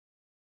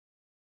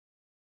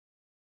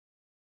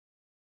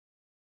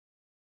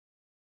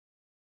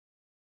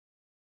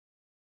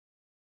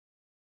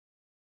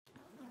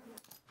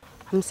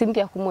I'm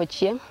Cynthia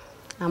Kumochie.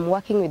 I'm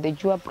working with the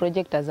JUA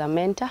project as a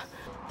mentor.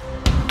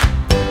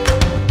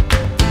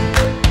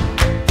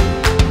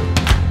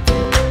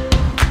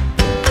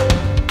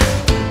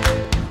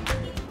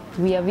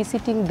 We are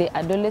visiting the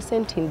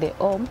adolescent in the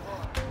home.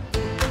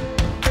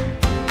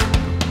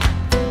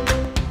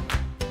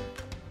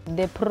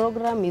 The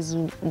program is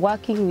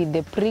working with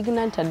the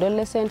pregnant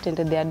adolescent and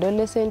the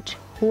adolescent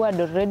who had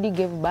already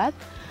gave birth.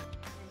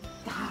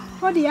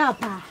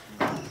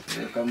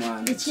 Come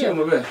on.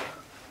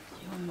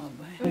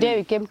 Today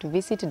we came to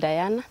visit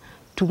Diana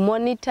to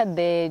monitor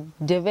the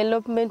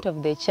development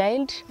of the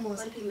child.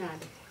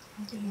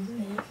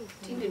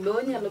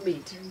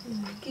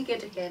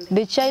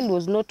 The child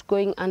was not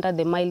going under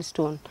the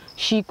milestone.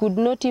 She could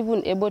not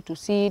even able to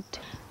see it.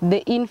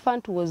 The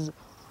infant was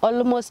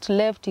almost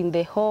left in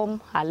the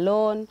home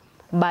alone.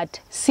 But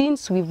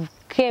since we've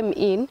came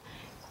in,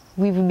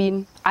 we've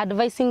been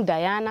advising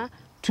Diana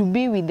to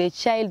be with the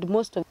child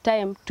most of the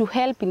time to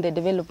help in the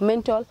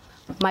developmental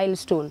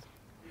milestone.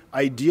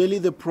 Ideally,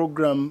 the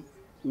program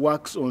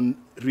works on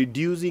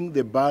reducing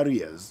the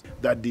barriers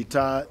that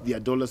deter the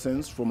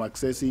adolescents from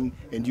accessing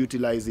and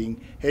utilizing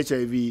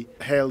HIV,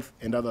 health,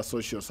 and other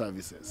social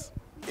services.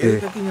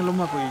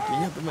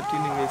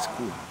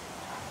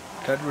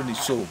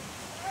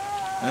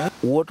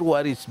 What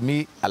worries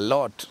me a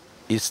lot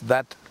is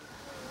that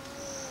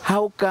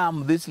how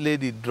come this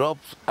lady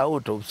drops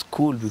out of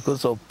school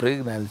because of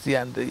pregnancy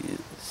and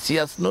she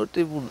has not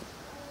even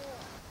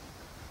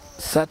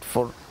sat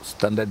for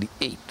standard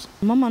 8.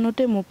 Mama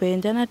note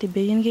mupenja na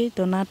tibeingi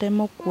to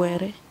natemo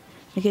kwere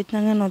nikech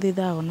nang'eno dhi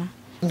dhaona.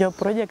 Jo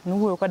project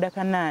nuwuoyo kada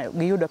kana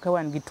giyudo ka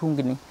wan gi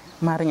tungni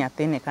mar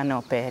nyathine kana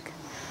opek.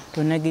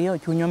 To ne giyo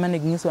chunyo mane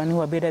ginyiso ni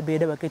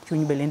wabeda waket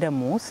chuny belenda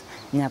mus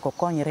nyako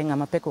konyre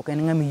ng'ama pek ok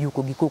en ng'ama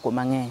yuko gi koko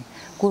mang'eny.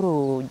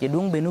 Koro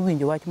jedung be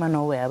nowinjo wach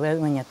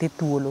manowewe nyathi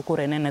thuolo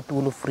koro enena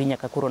thuolo free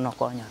nyaka koro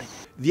nokonyore.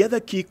 The other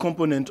key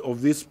component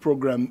of this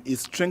program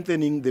is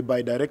strengthening the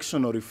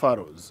bidirectional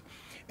referrals.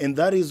 And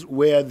that is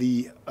where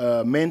the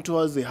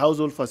mentors, the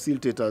household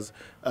facilitators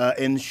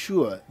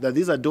ensure that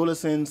these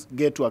adolescents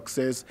get to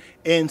access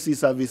ANC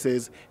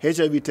services,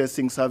 HIV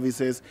testing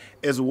services,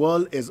 as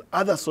well as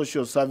other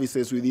social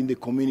services within the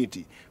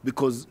community,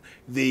 because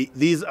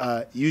these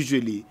are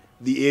usually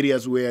the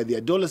areas where the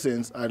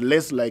adolescents are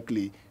less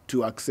likely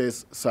to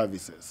access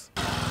services.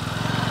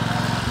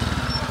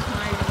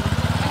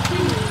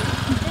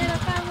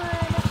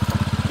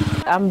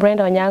 I'm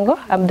Brenda Onyango.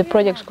 I'm the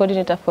project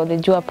coordinator for the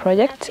JUA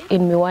project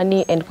in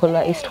Miwani and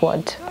Kolwa East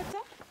Ward.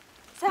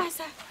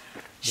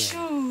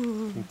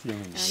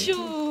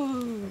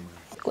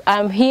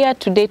 I'm here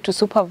today to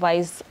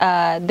supervise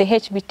the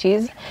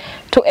HBTs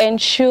to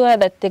ensure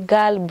that the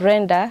girl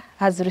Brenda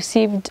has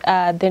received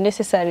the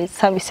necessary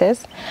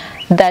services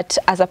that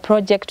as a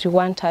project we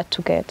want her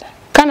to get.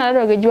 Kana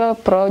JUA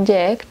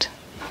project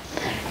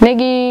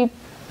negi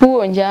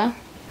puonja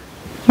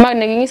mag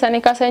negingisa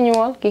ni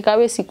kasenyuol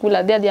kikawe sikul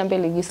adhi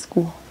ambele gi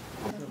skul.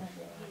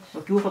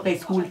 Okiwuok ka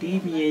skul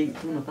timiye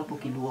tuno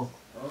kapok iduogo.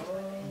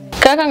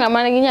 Kaka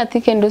ng'ama nigi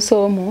nyathi kendo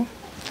somo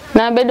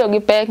na bedo gi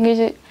pek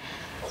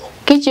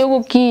kichiewo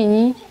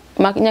gokinyi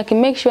nyaka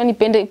make sure ni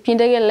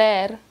piendege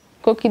ler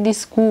koka idhi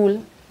skul.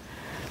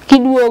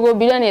 Kiduogo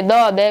bila ni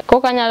dhodhe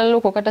koka nyalo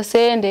luoko kata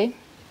sende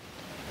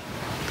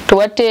to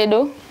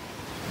watedo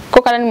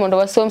koka ni mondo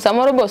wasom.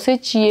 Samoro be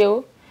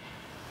osechiewo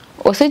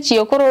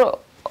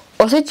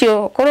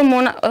koro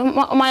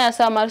maya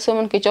sa mar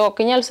somo nikech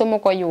ok inyal somo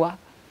koywa.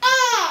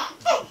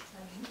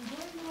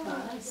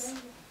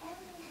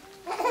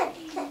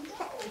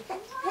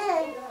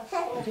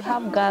 We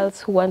have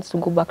girls who want to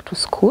go back to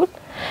school,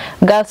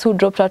 girls who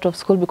dropped out of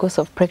school because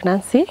of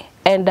pregnancy,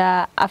 and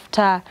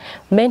after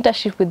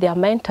mentorship with their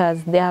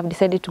mentors, they have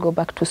decided to go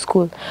back to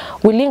school.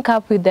 We link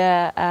up with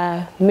the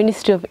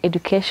Ministry of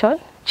Education,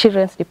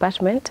 Children's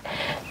Department,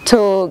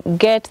 to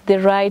get the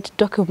right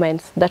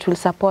documents that will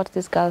support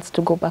these girls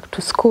to go back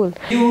to school.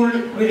 You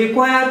will be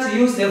required to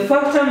use the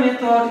factor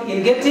method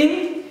in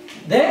getting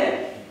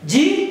the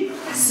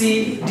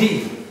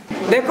GCD.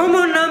 The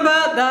common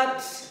number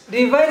that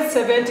divides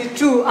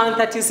 72 and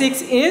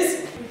 36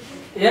 is,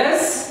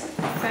 yes?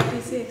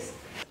 36.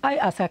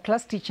 As a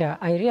class teacher,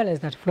 I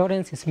realized that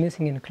Florence is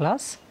missing in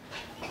class,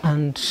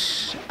 and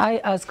I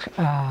asked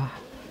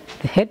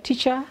the head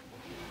teacher,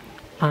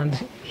 and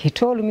he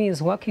told me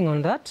he's working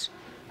on that.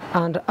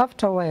 And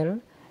after a while,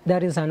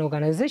 there is an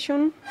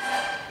organization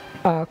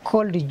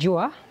called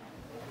JUA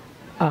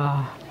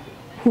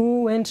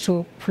who went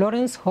to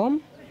Florence's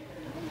home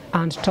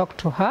and talked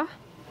to her,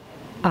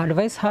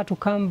 advised her to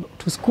come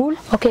to school.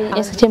 Okay,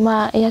 yes,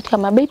 Chema, ya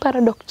kama bei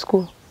paradox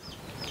school.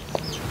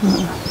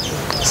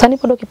 Sani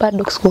podo ki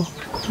paradox school.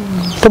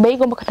 To bei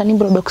gombo kata ni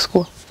paradox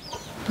school.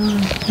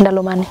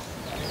 Ndalo mane.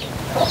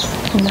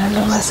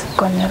 Ndalo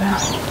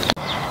masikonyera.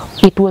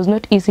 It was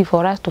not easy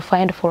for us to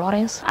find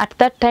Florence. At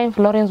that time,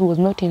 Florence was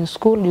not in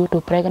school due to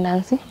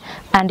pregnancy,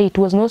 and it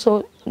was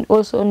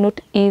also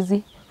not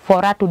easy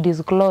for her to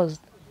disclose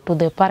to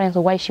the parents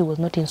why she was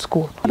not in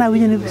school.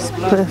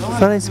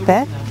 Florence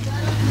back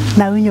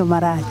nawinjo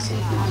marach.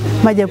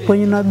 Ma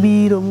japuonj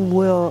nobiro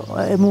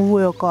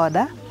muwuoyo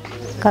koda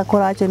ka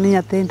koro wacho ni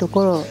nyathindo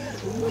koro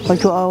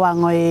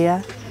owang'o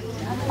iya.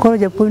 Koro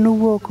japuonj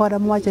nowuoyo koda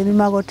mowacho ni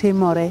mago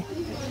timore.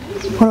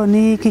 Koro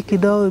ni kik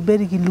idog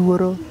ibed gi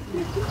luoro.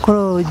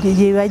 Koro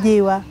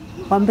jiwa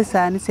wambe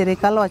sani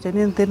serikal wacho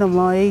ni nyithindo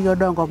ma higa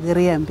odongo gi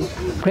riembi.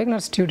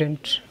 Pregnant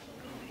students,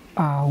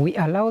 we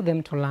allow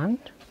them to learn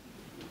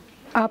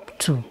up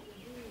to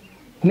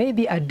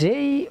maybe a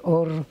day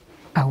or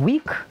a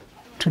week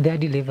to their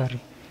delivery.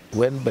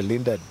 When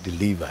Belinda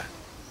delivered,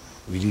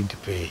 we didn't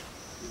pay.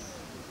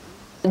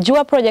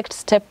 JUA project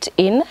stepped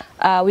in.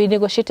 We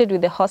negotiated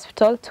with the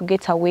hospital to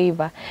get a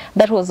waiver.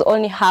 That was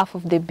only half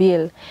of the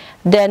bill.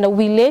 Then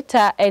we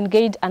later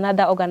engaged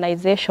another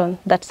organization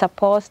that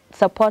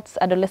supports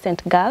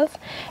adolescent girls,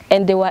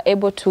 and they were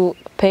able to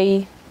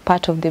pay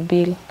part of the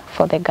bill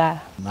for the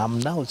girl. I'm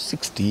now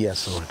 60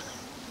 years old,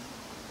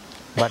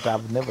 but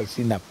I've never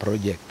seen a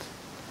project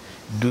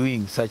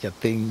doing such a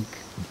thing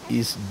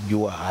as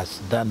JUA has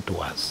done to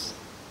us.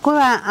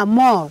 Kora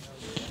amor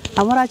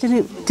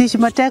achini tich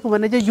matek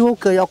mane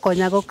JUA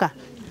okonyago ka.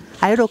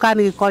 Ayudo ka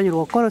nigi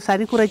konyruok koro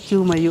sani koro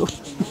chiemo yo.